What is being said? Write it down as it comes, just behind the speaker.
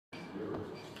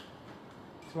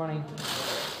It's running.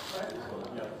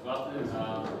 Yeah, good afternoon.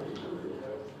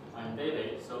 I'm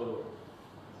David, so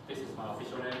this is my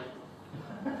official name.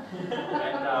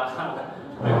 And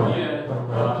I'm here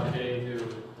today to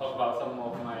talk about some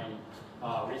of my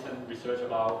recent research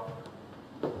about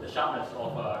the sharpness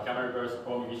of gamma reverse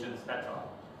chrome emission spectra.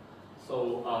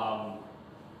 So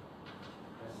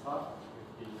let's start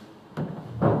with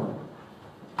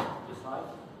this slide.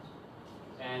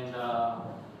 And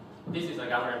this is a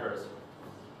gamma reverse.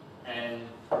 And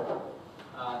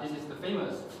this is the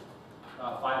famous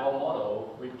 5-ball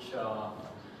model, which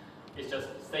it just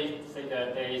say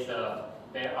that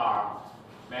there are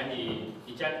many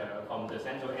ejectors from the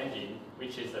central engine,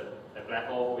 which is a black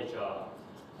hole which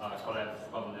collects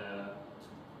from the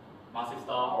massive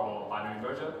star or binary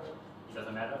merger. It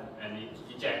doesn't matter, and it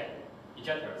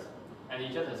ejectors, and the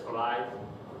ejectors collide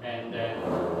and then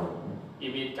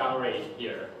emit gamma rays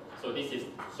here. So this is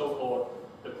so-called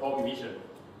the probe emission.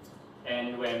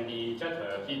 And when the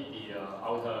ejector hit the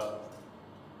outer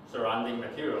surrounding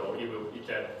material, it will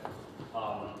eject.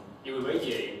 It will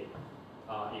radiate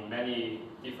in many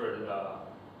different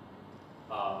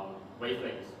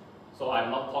wavelengths. So I'm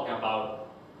not talking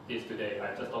about this today.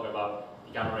 I just talk about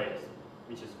the gamma rays,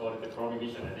 which is called the probe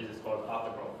emission, and this is called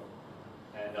afterglow.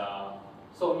 And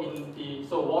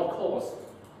so what caused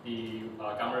the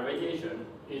gamma radiation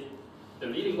is the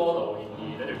leading model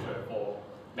in the literature for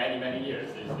many years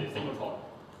is the synchrotron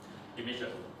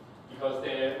emission, because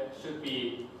there should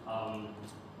be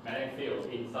magnetic fields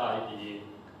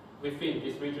within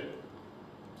this region.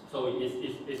 So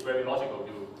it's very logical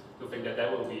to think that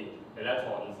there will be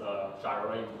electrons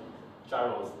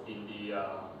gyros in the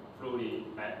through the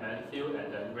magnetic field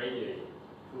and then radiate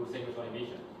through synchrotron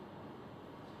emission.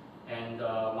 And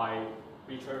my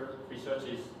research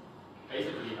is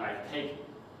basically I take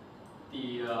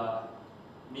the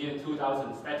near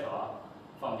 2000 spectra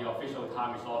from the official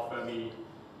time resolved Fermi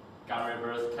gamma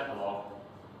reverse catalog,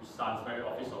 which sounds very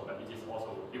official, but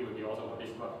it will be also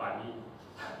described by me.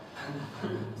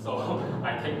 So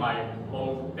I take my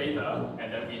own data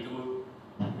and then we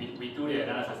do the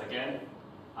analysis again.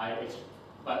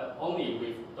 But only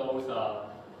with those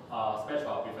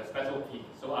spectra with a special peak.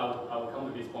 So I will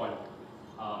come to this point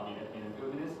in a few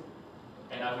minutes,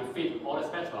 and I will fit all the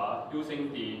spectra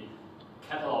using the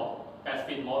catalog best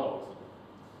fit models,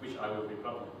 which I will be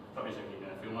publishing in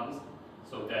a few months,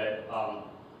 so that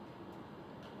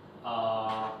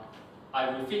I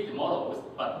will fit the models,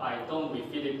 but I don't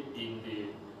refit it in the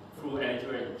full energy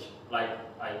range like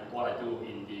what I do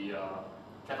in the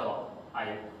catalog.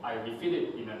 I refit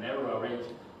it in a narrower range,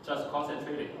 just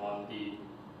concentrating on the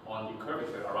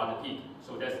curvature around the peak.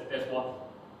 So that's what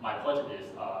my project is.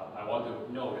 I want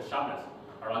to know the sharpness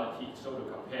around the peak, so to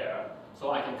compare. So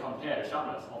I can compare the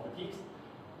sharpness of the peaks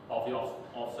of the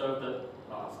observed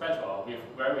spectra with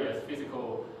various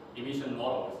physical emission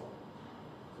models.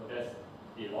 So that's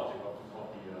the logic of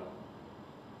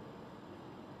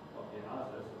the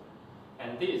analysis.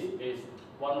 And this is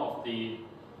one of the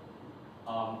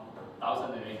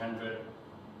 1,800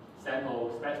 sample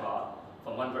spectra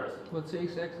from one burst. What's the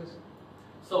x-axis?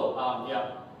 So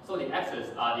so the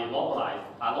axes are the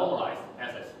normalized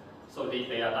axes. So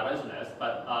they are dimensionless,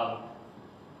 but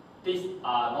these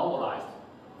are normalized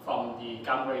from the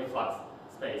gamma ray flux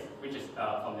space, which is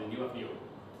from the Newton field.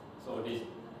 So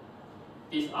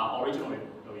these are originally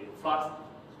flux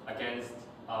against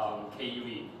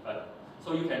KUV. But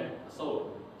so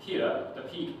here the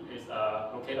peak is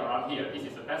located around here. This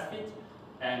is the best fit,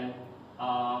 and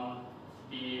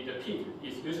the peak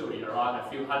is usually around a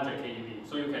few hundred KUV.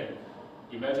 So you can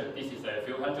imagine this is a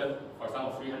few hundred, for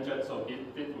example 300. So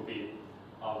this will be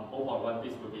 0.1.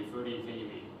 This will be 30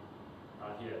 KUV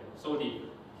here. So the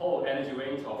whole energy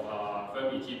range of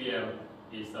Fermi GBM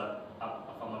is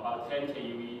from about 10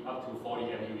 KUV up to 40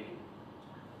 MeV.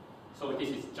 So this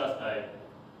is just a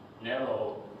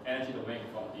narrow energy domain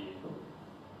from the.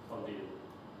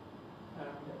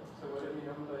 So what did we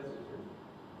normalize it to?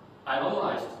 I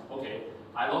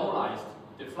normalized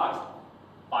the flux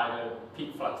by the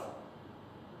peak flux.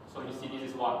 So you see, this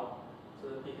is 1. So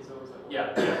the peak is always like 1?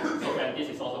 Yeah. So and this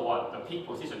is also 1. The peak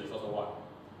position is also 1.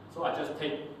 So I just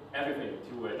take everything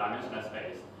to a dimensional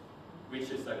space, which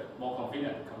is more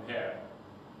convenient to compare.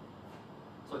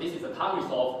 So this is a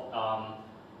time-resolved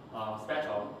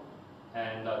spectrum,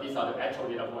 and these are the actual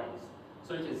data points.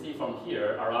 So you can see from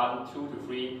here, around 2 to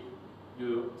 3,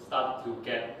 you start to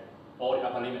get all the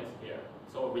upper limits here.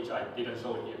 So which I didn't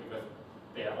show here because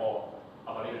they are all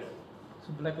upper limits.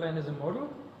 So black line is a model?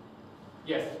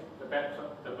 Yes, the black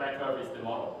curve is the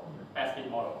model, best fit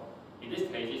model. In this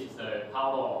case, this is a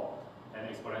power law and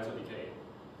exponential decay.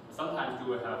 Sometimes you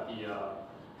will have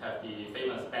have the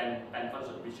famous band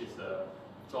function, which is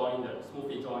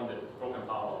smoothly join the broken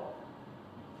power law.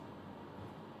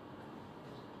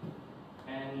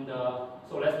 And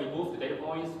so let's remove the data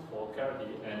points for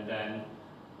clarity and then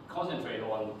concentrate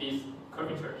on this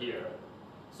curvature here.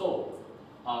 So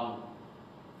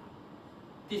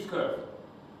this curve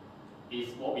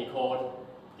is what we call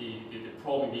the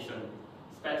probe emission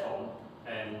spectrum,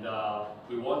 and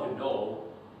we want to know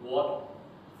what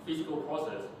physical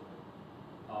process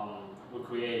would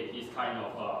create this kind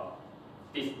of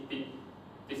this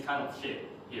kind of shape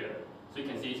here. So you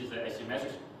can see this is an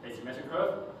asymmetric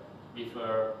curve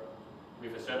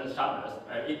with a certain sharpness.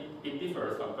 It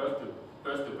differs from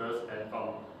burst to burst and from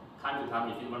time to time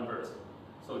within one burst.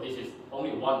 So this is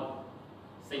only one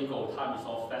single time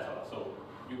resolved spectrum. So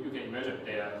you can imagine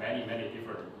there are many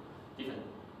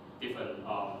different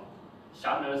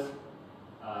sharpness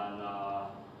and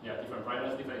different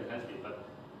brightness, different intensity. But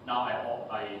now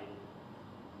I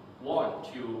want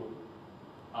to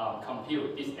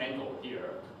compute this angle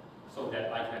here so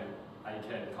that I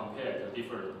can compare the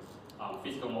different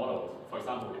physical models. For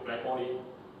example, the black body.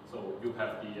 So you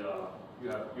have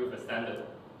the standard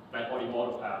black body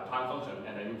model Planck function,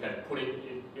 and then you can put it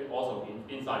also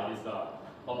inside this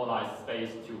normalized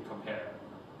space to compare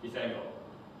this angle.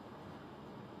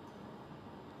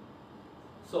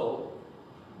 So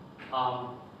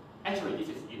actually, this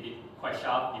is indeed quite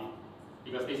sharp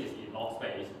because this is in log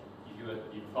space. If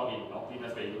you plug in linear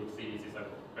space, you will see this is a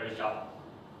very sharp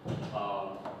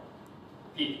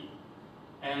peak.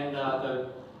 And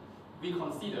we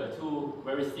consider two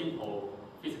very simple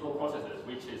physical processes,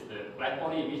 which is the black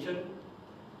body emission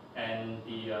and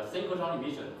the synchrotron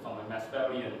emission from a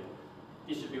Maxwellian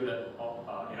distributed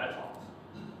electrons.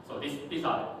 So this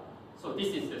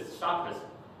is the sharpest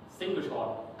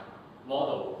synchrotron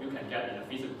model you can get in a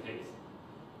physical case,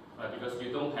 right? Because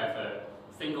you don't have a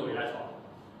single electron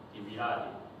in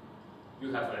reality.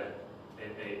 You have a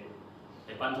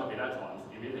bunch of electrons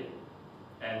emitting,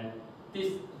 and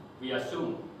this we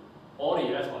assume all the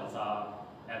electrons are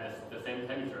at the same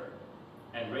temperature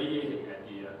and radiating at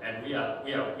the and we are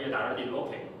directly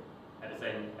looking at the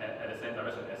same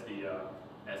direction as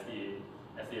the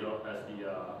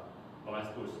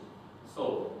Lorentz boost.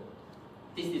 So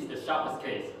this is the sharpest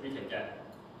case we can get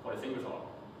for the synchrotron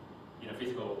in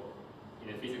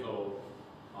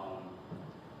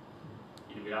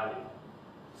reality.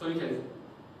 So you can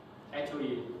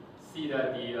actually see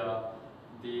that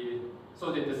the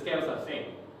scales are same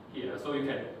here. So you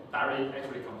can directly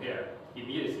actually compare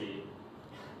immediately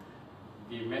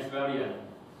the Maxwellian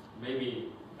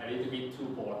maybe a little bit too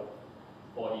broad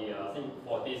for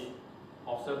this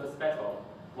observed spectrum,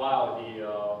 while the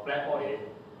black body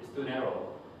is too narrow.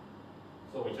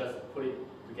 So we just put it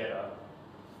together,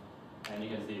 and you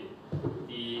can see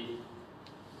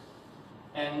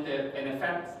the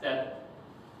fact that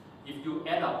if you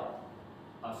add up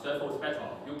a circle spectrum,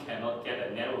 you cannot get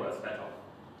a narrower spectrum,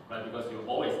 right? Because you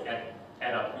always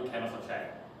add up, you cannot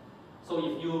subtract. So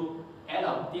if you add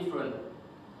up different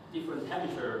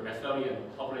temperature Maxwellian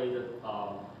populated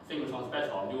synchrotron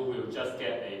spectrum, you will just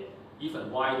get a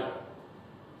even wider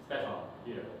spectrum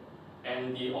here.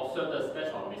 And the observed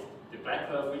spectrum is the black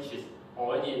curve, which is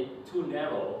already too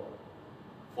narrow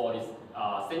for this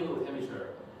single temperature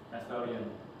Maxwellian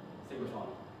synchrotron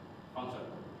function.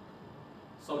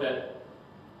 So that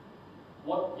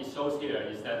what it shows here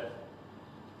is that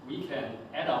we can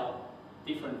add up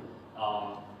different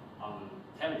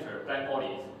temperature black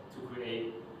bodies to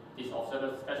create this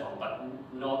observed spectrum, but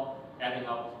not adding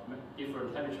up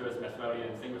different temperatures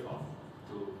Maxwellian synchrotrons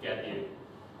to get the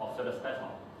observed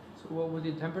spectrum. So what would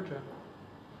be the temperature?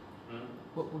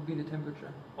 What would be the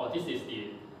temperature? Well, this is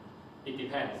it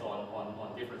depends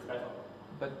on different spectrum.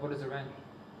 But what is the range?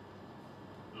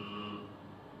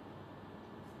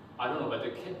 I don't know, but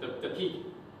the peak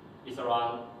is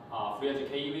around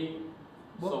 300 keV.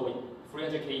 What? So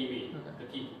 300 keV, Okay. the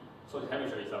peak. So the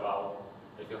temperature is about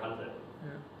a few hundred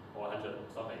or 100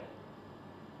 something.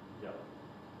 Yeah.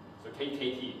 So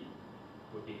kT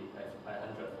would be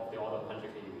 100 of the order of 100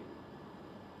 keV.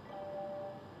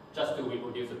 Just to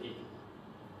reproduce the peak.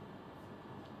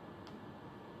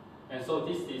 And so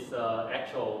this is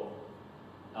actual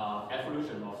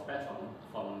evolution of spectrum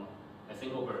from a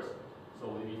single burst. So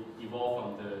we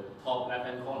evolve from the top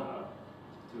left-hand corner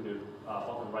to the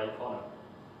bottom right corner.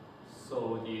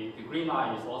 So the green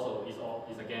line is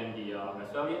again the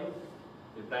Maxwellian.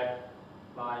 The black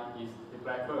line is the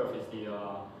black curve is the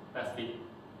best fit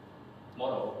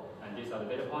model, and these are the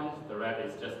data points. The red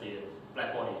is just the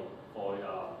black body for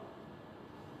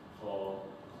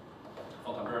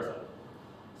comparison.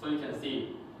 So you can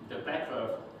see the black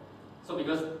curve So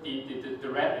because the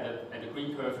red and the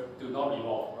green curve do not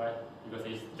evolve, right? Because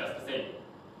it's just the same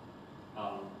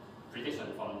prediction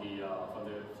from the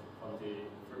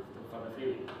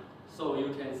theory. So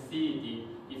you can see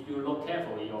if you look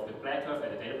carefully of the black curve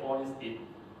at the data points, it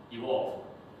evolves.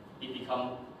 It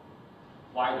becomes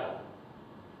wider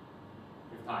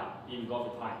with time. It evolves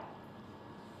with time.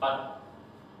 But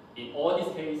in all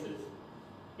these cases,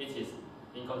 it is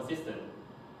inconsistent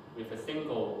with a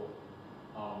single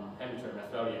temperature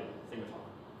Maxwellian synchrotron.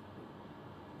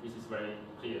 This is very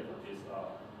clear from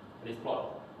this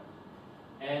plot.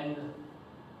 And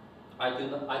I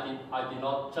did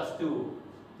not just do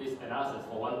this analysis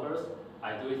for one burst.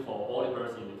 I do it for all the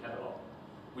bursts in the catalog.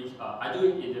 Which I do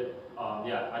it in the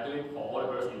I do it for all the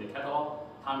bursts in the catalog,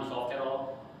 time resolved catalog,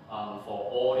 for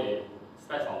all the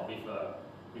spectrum with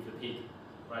the peak,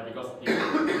 right? Because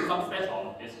some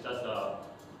spectrum is just a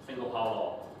single power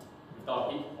law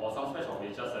without peak, or some spectrum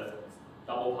is just a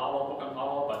double power law, broken power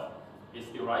law, but it's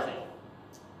still rising.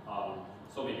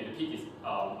 So maybe the peak is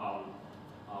out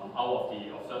of the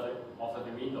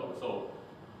observing window. So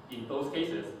in those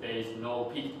cases, there is no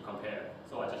peak to compare.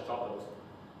 So I just drop those.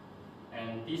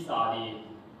 And these are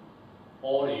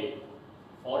all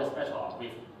the spectra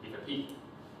with a peak.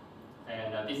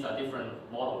 And these are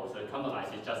different models. The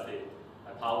quantized is just the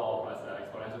power law plus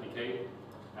exponential decay.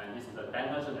 And this is a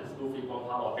dimension and spoofy power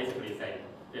law, basically the same.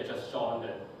 They're just shown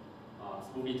the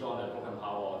spoofy drawn the broken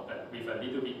power law, but with a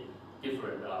little bit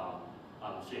different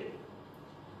shape.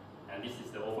 And this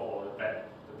is the overall, the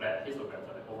black histogram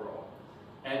overall.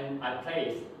 And I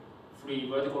placed 3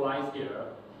 vertical lines here.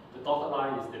 The dotted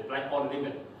line is the black body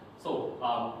limit. So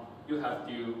you have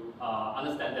to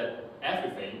understand that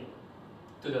everything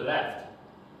to the left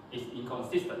is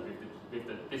inconsistent with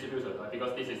the distribution, right?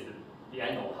 Because this is the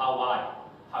angle, how wide,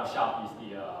 how sharp is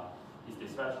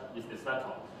the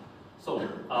spectrum. So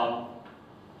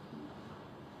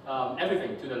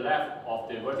everything to the left of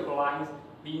the vertical lines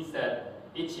means that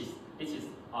it is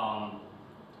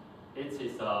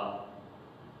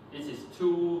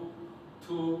too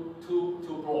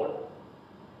broad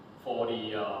for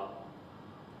the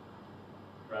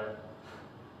right.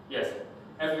 Yes,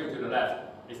 everything to the left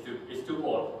is too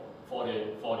broad for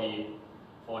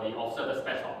the observed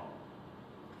spectrum.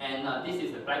 And this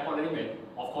is the black body limit.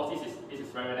 Of course, this is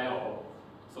very narrow.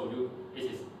 So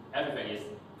everything is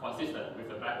consistent with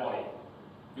the black body.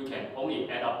 You can only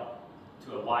add up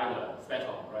to a wider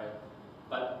spectrum, right?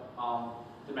 But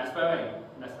the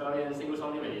Maxwellian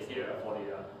synchrotron limit is here for the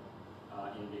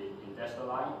in dashed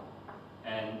line,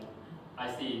 and I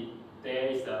see there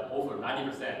is over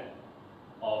 90%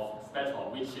 of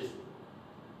spectrum which is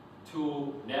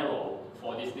too narrow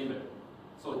for this limit.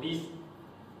 So these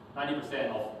 90%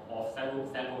 of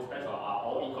sample spectra are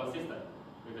all inconsistent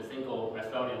with a single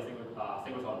Maxwellian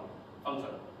synchrotron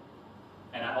function.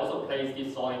 And I also place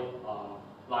this solid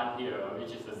line here,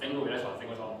 which is the single electron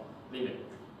synchrotron limit,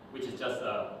 which is just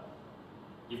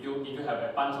if you have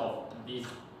a bunch of these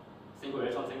single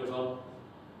electron synchrotron,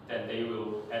 then they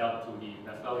will add up to the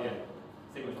Maxwellian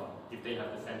synchrotron if they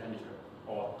have the same temperature.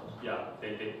 Or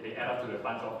they add up to a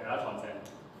bunch of electrons, and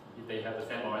if they have the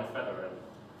same Lorentz factor,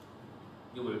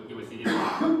 you will see this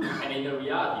line. And in the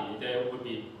reality, there would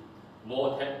be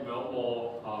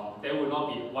there will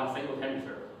not be one single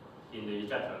temperature in the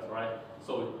ejectors, right?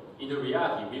 So in the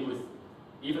reality, we would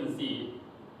even see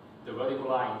the vertical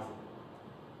lines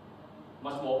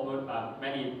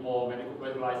many more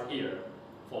vertical lines here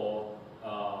for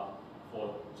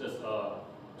just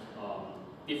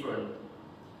different,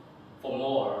 for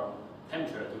more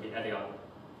temperature to be added up.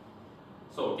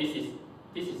 So this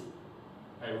is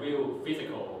a real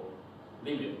physical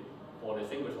limit for the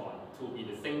synchrotron to be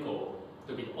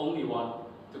the only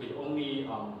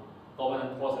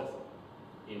dominant process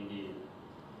in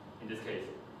this case.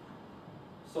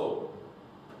 So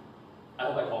I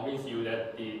hope I convince you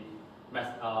that the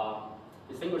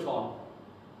synchrotron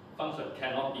function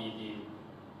cannot be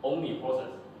the only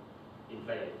process in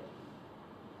play.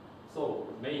 So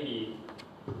maybe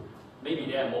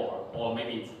there are more, or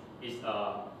maybe it's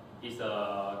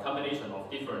a combination of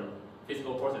different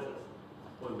physical processes.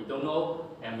 Well, we don't know,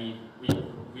 and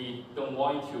we don't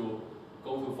want to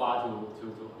go too far to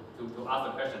ask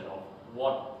the question of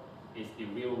what is the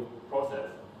real process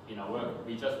in our work.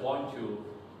 We just want to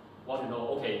know,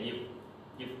 okay,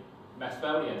 if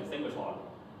Maxwellian synchrotron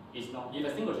is not, if a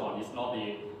synchrotron is not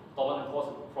the dominant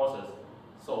process,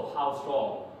 so how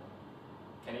strong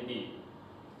can it be?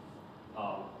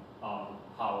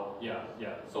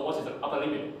 So what is the upper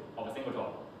limit of a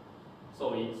synchrotron? So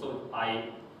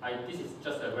this is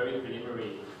just a very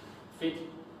preliminary fit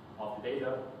of the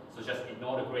data. So just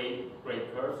ignore the gray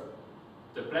curves.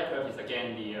 the black curve is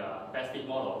again the best fit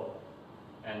model,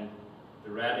 and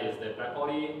the red is the black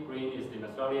body, green is the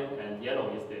Maxwellian, and yellow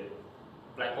is the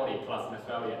black body plus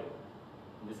Maxwellian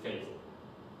in this case.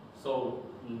 So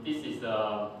this is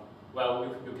well,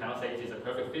 you cannot say it is a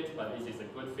perfect fit, but this is a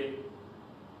good fit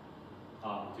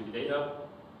to the data.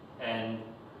 And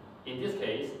in this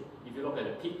case, if you look at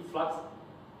the peak flux,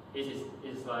 it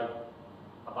is like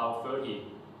about 30%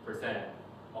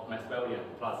 of Maxwellian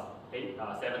plus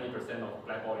 70% of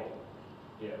black body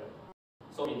here.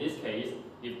 So in this case,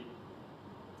 if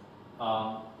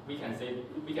we can say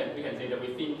that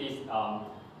within this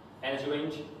energy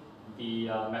range, the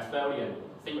Maxwellian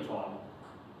synchrotron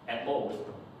at most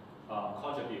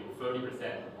contribute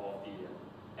 30% of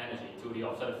the energy to the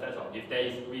observed spectrum if there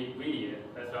is really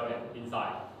a Maxwellian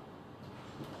inside.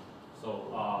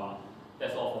 So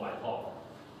that's all for my talk.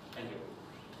 Thank you.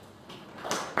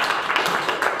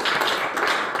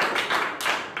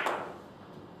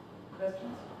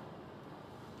 Questions?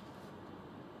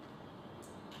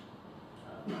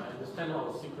 I understand how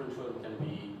synchrotron can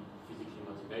be physically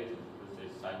motivated because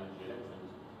there's side energy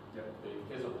electrons. Yeah. But in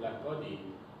case of black body,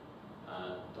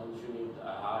 don't you need a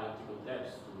high optical depth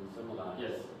to thermalize?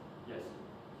 Yes. Yes.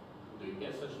 Do you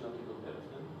get such an optical depth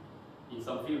then? In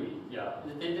some theory, yeah.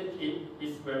 It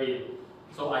is very.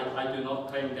 So I do not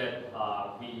claim that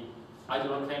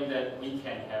we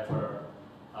can have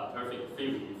a perfect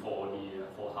theory for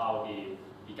how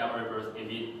the gamma ray bursts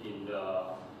emit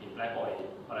in black body.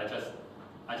 But I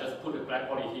just put a black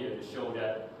body here to show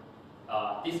that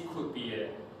this could be a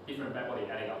different black body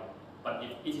adding up. But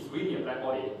if it is really a black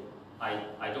body,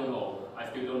 I don't know. I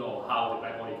still don't know how the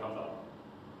black body comes up.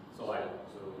 So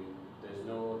there's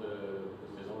no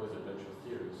because there's always a bunch of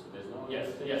theories. So there's no yes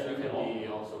you can be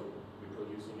also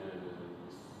reproducing a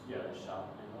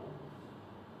sharp angle.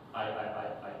 I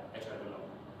actually don't know.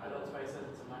 That's why I said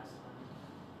it's a maximum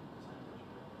percentage.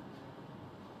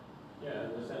 Yeah,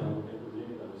 I understand. We can put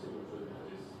limit on the synchrotron because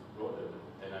it's broader.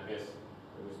 Then I guess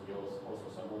there must be also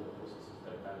some other processes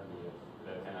that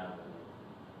can have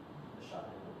a sharp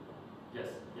angle.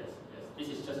 Yes. This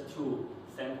is just two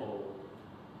sample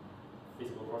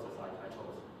physical process I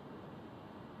chose.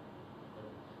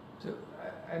 So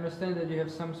I understand that you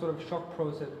have some sort of shock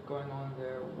process going on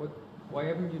there. Why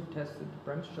haven't you tested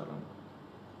Bremsstrahlung?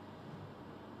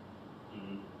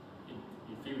 In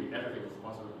theory, everything is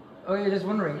possible. Oh yeah, just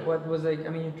wondering what was like. I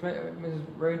mean, you try. I mean,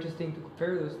 it's very interesting to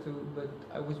compare those two, but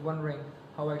I was wondering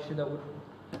how actually that would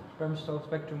Bremsstrahlung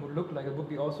spectrum would look like. It would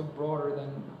be also broader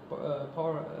than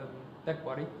power black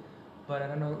body, but I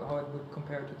don't know how it would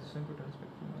compare to the synchrotron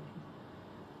spectrum actually.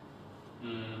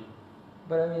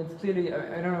 But I mean, it's clearly,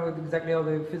 I don't know exactly how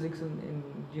the physics in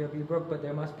GRB work, but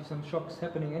there must be some shocks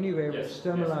happening anyway which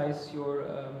thermalize your...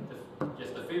 Yes,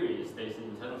 the theory is there's an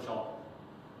internal shock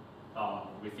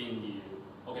within the...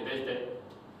 Okay,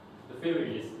 the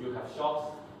theory is you have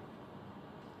shocks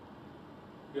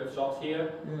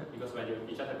here, because when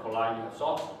each other collide, you have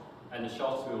shocks, and the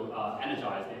shocks will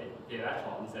energize the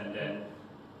electrons, and then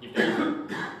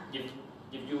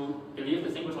if you believe the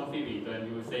synchrotron theory, then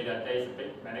you will say that there is a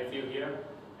big magnetic field here,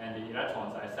 and the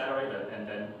electrons are accelerated, and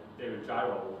then they will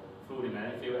gyro through the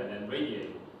magnetic field and then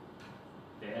radiate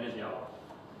the energy out.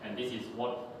 And this is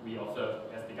what we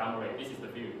observe as the gamma ray. This is the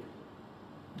theory.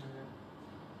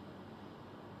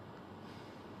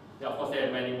 Yeah, of course, there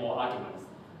are many more arguments,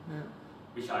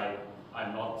 which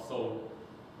I'm not so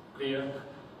clear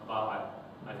about.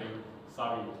 I think,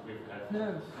 sorry, we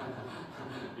have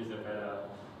is a better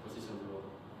position to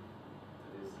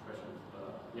these questions.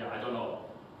 Yeah, I don't know.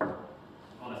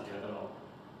 Honestly, I don't know.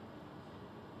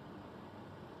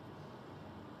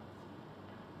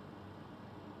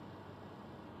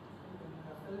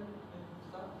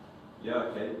 Yeah,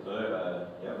 okay. So,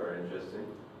 yeah, very interesting.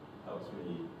 Helps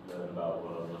me learn about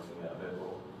what I'm looking at a bit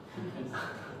more.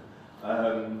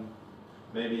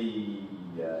 Maybe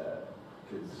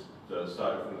could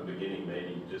start from the beginning,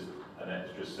 maybe just an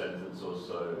extra sentence or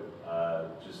so,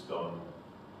 just on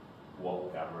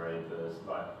what gamma ray bursts,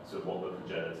 so what the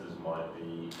progenitors might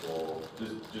be, or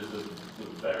just a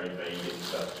very vague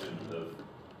introduction of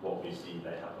what we see.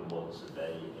 They happen once a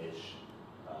day-ish.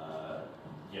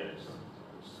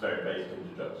 Just very basic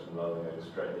introduction rather than going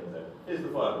straight into here's the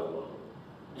fireball one.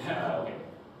 Yeah, okay.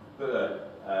 But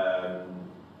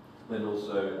then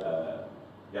also,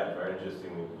 very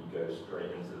interesting that you go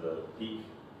straight into the peak,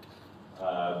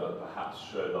 but perhaps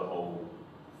show the whole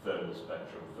thermal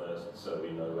spectrum first, so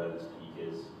we know where this peak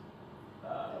is.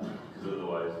 Because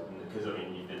otherwise, I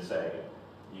mean, you've been saying it,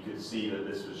 you could see that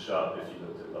this was sharp if you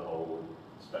looked at the whole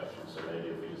spectrum. So maybe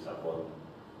if we just have one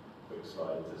quick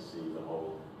slide to see the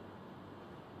whole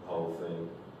thing.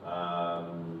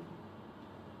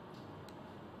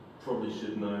 probably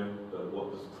should know, but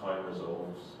what does time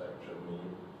resolved spectrum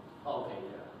mean? Okay,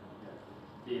 yeah.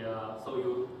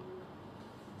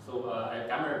 A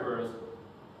gamma ray burst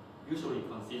usually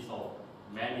consists of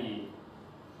many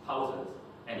pulses,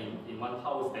 and in one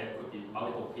pulse there could be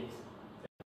multiple peaks.